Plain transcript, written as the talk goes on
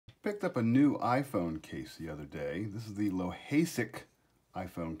Picked up a new iPhone case the other day. This is the Lohasic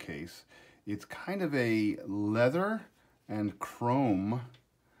iPhone case. It's kind of a leather and chrome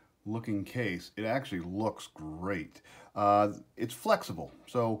looking case. It actually looks great. It's flexible,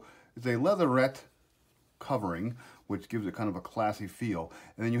 so it's a leatherette covering, which gives it kind of a classy feel.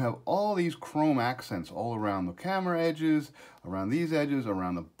 And then you have all these chrome accents all around the camera edges, around these edges,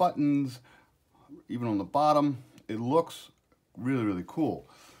 around the buttons, even on the bottom. It looks really, really cool.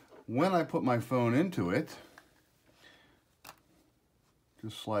 When I put my phone into it,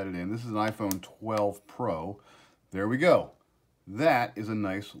 just slide it in. This is an iPhone 12 Pro. There we go. That is a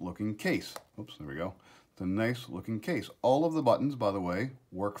nice looking case. Oops, there we go. It's a nice looking case. All of the buttons, by the way,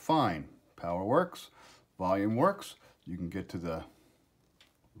 work fine. Power works, volume works. You can get to the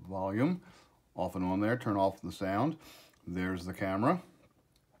volume off and on there, turn off the sound. There's the camera.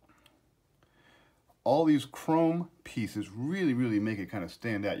 All these chrome pieces really, really make it kind of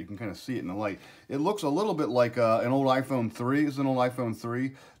stand out. You can kind of see it in the light. It looks a little bit like an old iPhone 3. It's an old iPhone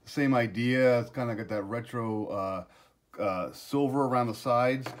 3. Same idea. It's kind of got that retro silver around the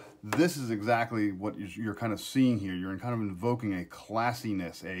sides. This is exactly what you're kind of seeing here. You're kind of invoking a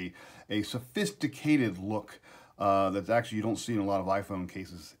classiness, a sophisticated look that actually you don't see in a lot of iPhone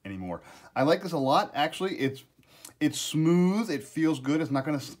cases anymore. I like this a lot. Actually, it's smooth, it feels good, it's not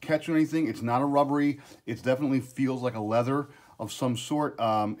going to catch anything, it's not a rubbery, it definitely feels like a leather of some sort.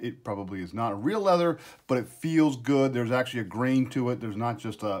 It probably is not a real leather, but it feels good. There's actually a grain to it. There's not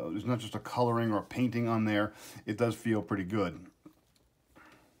just a coloring or a painting on there. It does feel pretty good.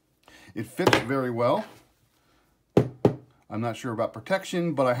 It fits very well. I'm not sure about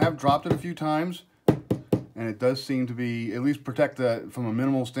protection, but I have dropped it a few times, and it does seem to be, at least protect from a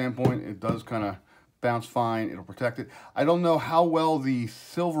minimal standpoint, it does kind of bounce fine. It'll protect it. I don't know how well the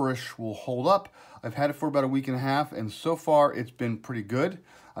silverish will hold up. I've had it for about a week and a half, and so far it's been pretty good.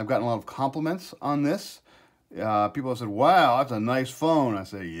 I've gotten a lot of compliments on this. People have said, wow, that's a nice phone. I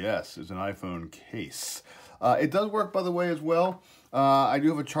say, yes, it's an iPhone case. It does work, by the way, as well. I do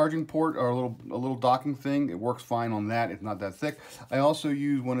have a charging port or a little docking thing. It works fine on that. It's not that thick. I also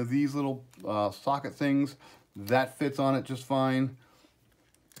use one of these little socket things. That fits on it just fine.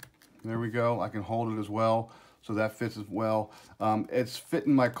 There we go. I can hold it as well, so that fits as well. It's fit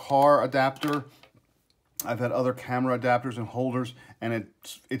in my car adapter. I've had other camera adapters and holders, and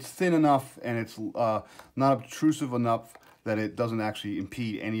it's thin enough and it's not obtrusive enough that it doesn't actually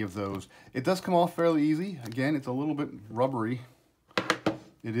impede any of those. It does come off fairly easy. Again, it's a little bit rubbery.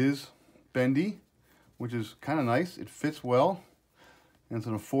 It is bendy, which is kind of nice. It fits well, and it's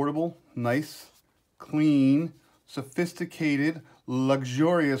an affordable, nice, clean, sophisticated,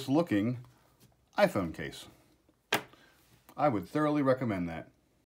 luxurious looking iPhone case. I would thoroughly recommend that.